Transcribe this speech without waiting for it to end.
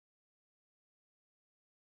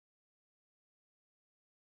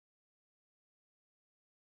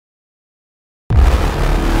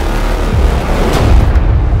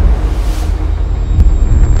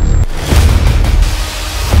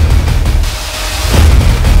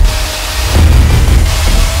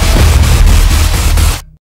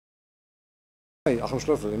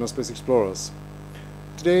InnerSpace Explorers.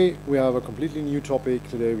 Today we have a completely new topic.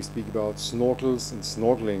 Today we speak about snorkels and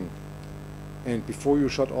snorkeling. And before you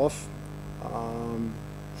shut off,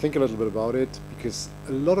 think a little bit about it, because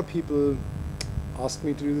a lot of people asked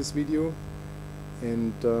me to do this video,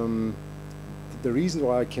 and the reason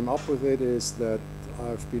why I came up with it is that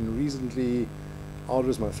I've been recently out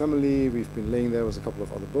with my family. We've been laying there with a couple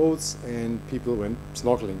of other boats and people went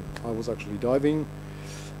snorkeling. I was actually diving,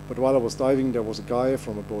 but while I was diving there was a guy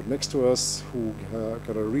from a boat next to us who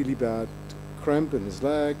got a really bad cramp in his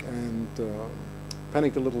leg and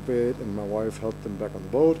panicked a little bit, and my wife helped him back on the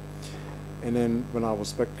boat. And then when I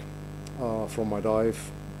was back from my dive,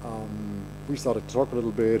 we started to talk a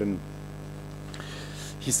little bit, and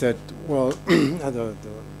he said, well, the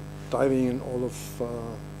diving and all of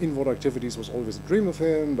in-water activities was always a dream of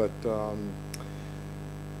him, but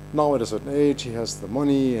now at a certain age he has the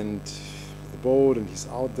money and the boat and he's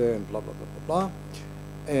out there and blah blah blah blah blah,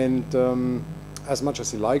 and as much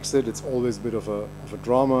as he likes it, it's always a bit of a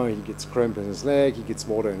drama. He gets cramp in his leg, he gets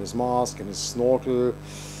water in his mask and his snorkel,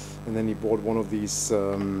 and then he bought one of these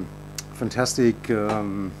fantastic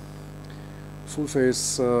full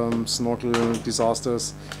face snorkel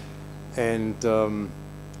disasters, and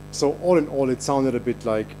so all in all it sounded a bit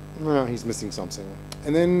like he's missing something.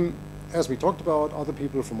 And then as we talked about, other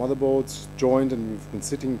people from other boats joined and we've been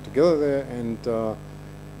sitting together there, and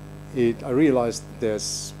I realized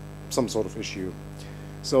there's some sort of issue.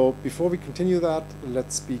 So before we continue that,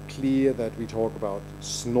 let's be clear that we talk about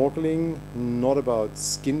snorkeling, not about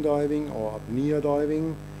skin diving or apnea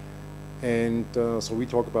diving. And so we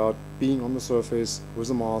talk about being on the surface with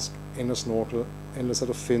a mask and a snorkel and a set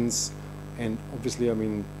of fins. And obviously, I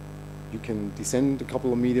mean, you can descend a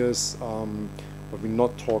couple of meters, but we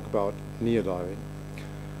not talk about apnea diving.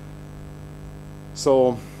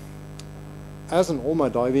 So as in all my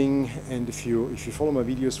diving, and if you follow my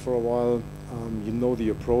videos for a while, you know the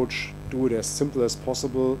approach: do it as simple as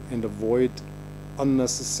possible and avoid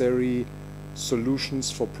unnecessary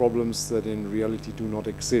solutions for problems that in reality do not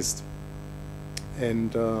exist.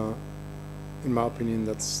 And in my opinion,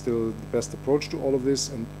 that's still the best approach to all of this,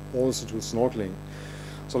 and also to snorkeling.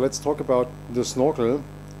 So let's talk about the snorkel.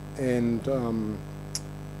 And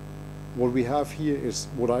what we have here is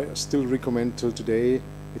what I still recommend till today.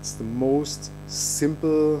 It's the most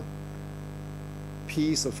simple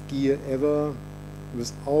piece of gear ever,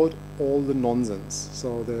 without all the nonsense.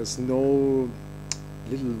 So there's no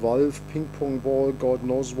little valve, ping pong ball, God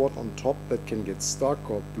knows what on top that can get stuck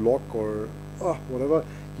or block or whatever.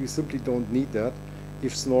 You simply don't need that.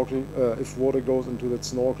 If water goes into that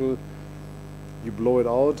snorkel, you blow it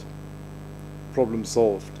out, problem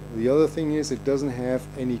solved. The other thing is, it doesn't have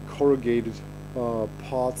any corrugated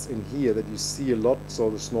parts in here that you see a lot, so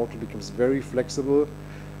the snorkel becomes very flexible.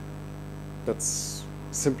 That's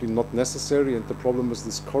simply not necessary, and the problem with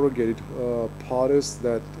this corrugated part is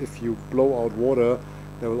that if you blow out water,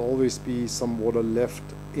 there will always be some water left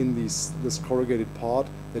in this corrugated part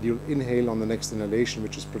that you'll inhale on the next inhalation,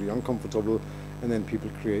 which is pretty uncomfortable, and then people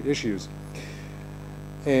create issues.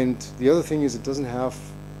 And the other thing is, it doesn't have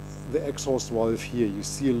the exhaust valve here. You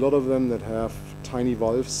see a lot of them that have tiny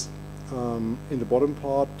valves in the bottom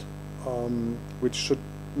part, which should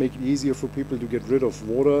make it easier for people to get rid of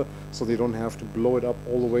water, so they don't have to blow it up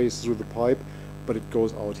all the way through the pipe, but it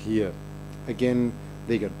goes out here. Again,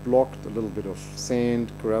 they get blocked, a little bit of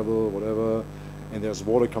sand, gravel, whatever, and there's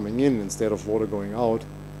water coming in instead of water going out,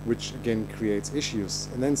 which again creates issues.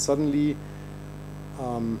 And then suddenly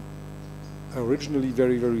originally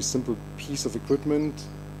very, very simple piece of equipment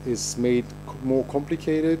is made more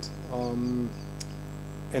complicated, and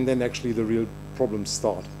then actually the real problems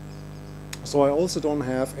start. So I also don't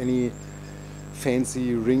have any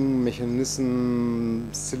fancy ring mechanism,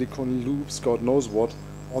 silicone loops, God knows what,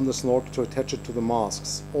 on the snorkel to attach it to the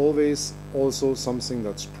masks. Always also something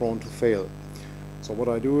that's prone to fail. So what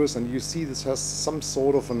I do is, and you see this has some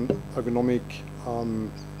sort of an ergonomic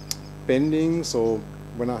bending, so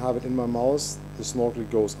when I have it in my mouth, the snorkel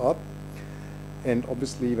goes up, and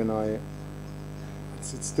obviously when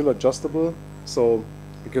it's still adjustable. So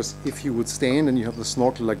because if you would stand and you have the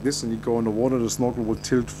snorkel like this and you go underwater, the snorkel will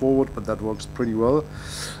tilt forward, but that works pretty well.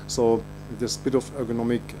 So this bit of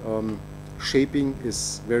ergonomic shaping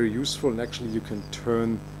is very useful, and actually you can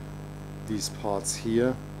turn these parts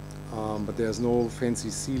here, but there's no fancy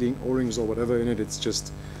sealing, O-rings or whatever in it. It's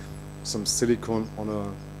just some silicone on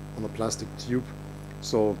a plastic tube.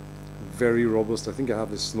 So very robust. I think I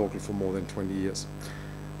have this snorkel for more than 20 years.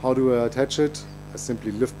 How do I attach it? I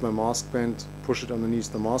simply lift my mask band, push it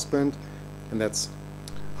underneath the mask band, and that's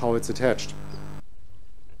how it's attached.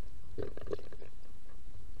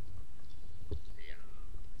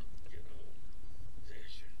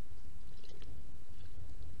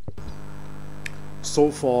 so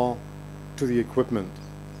far to the equipment.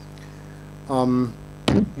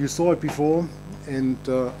 You saw it before, and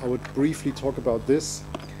I would briefly talk about this.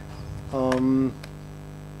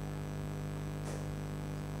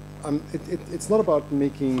 It's not about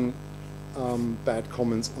making bad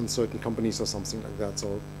comments on certain companies or something like that,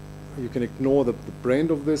 so you can ignore the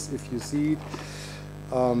brand of this if you see it.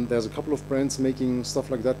 There's a couple of brands making stuff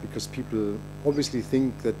like that because people obviously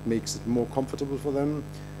think that makes it more comfortable for them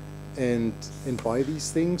and buy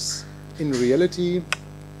these things. In reality,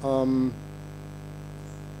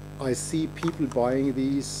 I see people buying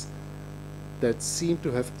these that seem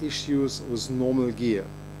to have issues with normal gear.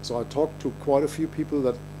 So I talked to quite a few people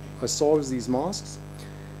that I saw with these masks,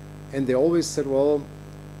 and they always said, well,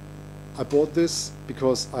 I bought this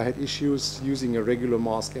because I had issues using a regular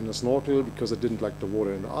mask and a snorkel because I didn't like the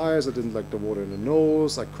water in the eyes, I didn't like the water in the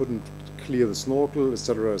nose, I couldn't clear the snorkel,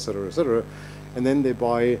 etc., etc., etc. And then they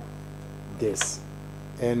buy this.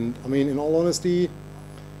 And I mean, in all honesty,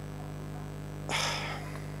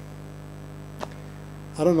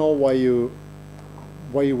 I don't know why you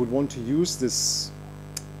would want to use this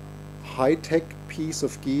high-tech piece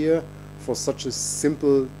of gear for such a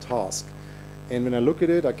simple task. And when I look at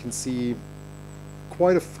it, I can see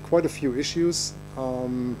quite a few issues.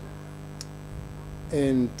 And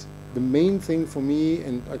the main thing for me,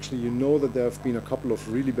 and actually you know that there have been a couple of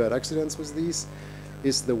really bad accidents with these,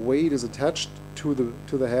 is the way it is attached to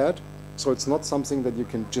the head. So it's not something that you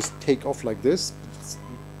can just take off like this. It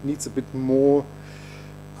needs a bit more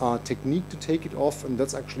technique to take it off, and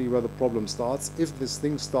that's actually where the problem starts. If this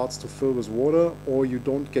thing starts to fill with water or you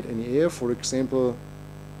don't get any air, for example,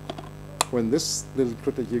 when this little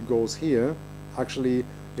critter here goes here, actually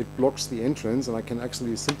it blocks the entrance, and I can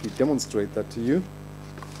actually simply demonstrate that to you.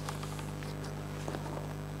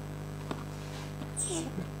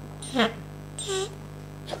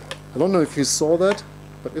 I don't know if you saw that,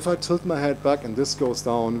 but if I tilt my head back and this goes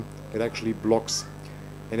down, it actually blocks.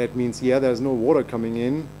 And that means, yeah, there's no water coming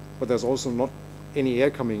in, but there's also not any air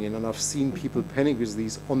coming in. And I've seen people panic with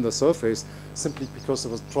these on the surface simply because they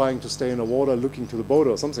was trying to stay in the water looking to the boat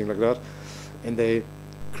or something like that, and they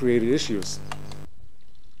created issues.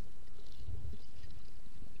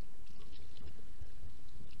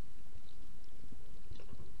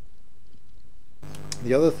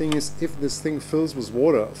 The other thing is, if this thing fills with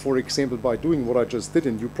water, for example by doing what I just did,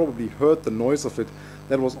 and you probably heard the noise of it,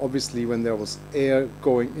 that was obviously when there was air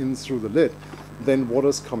going in through the lid, then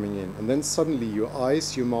water's coming in, and then suddenly your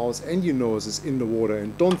eyes, your mouth and your nose is in the water,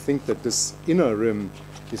 and don't think that this inner rim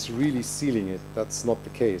is really sealing it. That's not the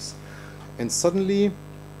case. And suddenly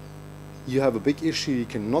you have a big issue, you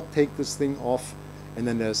cannot take this thing off, and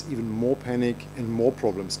then there's even more panic and more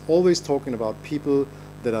problems. Always talking about people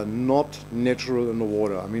that are not natural in the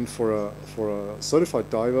water. I mean, for a certified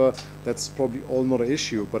diver, that's probably all not an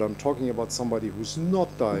issue, but I'm talking about somebody who's not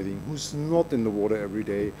diving, who's not in the water every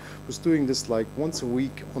day, who's doing this like once a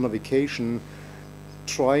week on a vacation,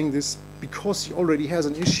 trying this because he already has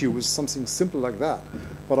an issue with something simple like that.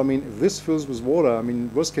 But I mean, if this fills with water, I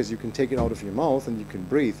mean, worst case, you can take it out of your mouth and you can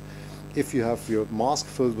breathe. If you have your mask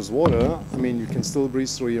filled with water, I mean, you can still breathe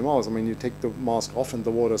through your mouth. I mean, you take the mask off and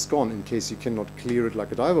the water's gone in case you cannot clear it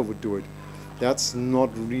like a diver would do it. That's not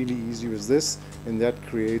really easy with this, and that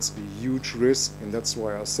creates a huge risk, and that's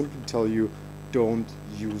why I simply tell you, don't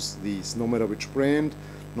use these. No matter which brand,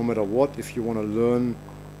 no matter what, if you want to learn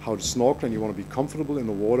how to snorkel and you want to be comfortable in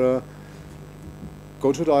the water,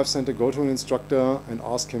 go to a dive center, go to an instructor and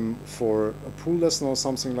ask him for a pool lesson or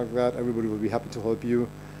something like that. Everybody will be happy to help you.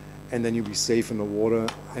 And then you'll be safe in the water,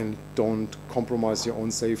 and don't compromise your own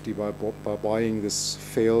safety by buying this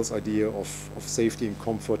fails idea of safety and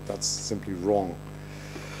comfort. That's simply wrong.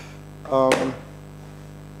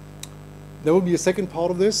 There will be a second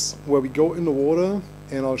part of this where we go in the water,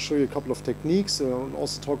 and I'll show you a couple of techniques. I'll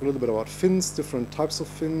also talk a little bit about fins, different types of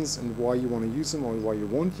fins, and why you want to use them or why you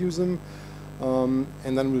won't use them.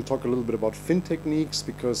 And then we'll talk a little bit about fin techniques,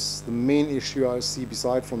 because the main issue I see,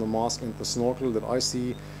 beside from the mask and the snorkel that I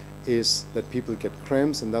see, is that people get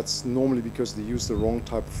cramps, and that's normally because they use the wrong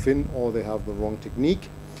type of fin or they have the wrong technique.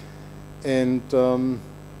 And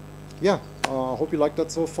yeah, I hope you liked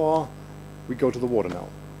that so far. We go to the water now.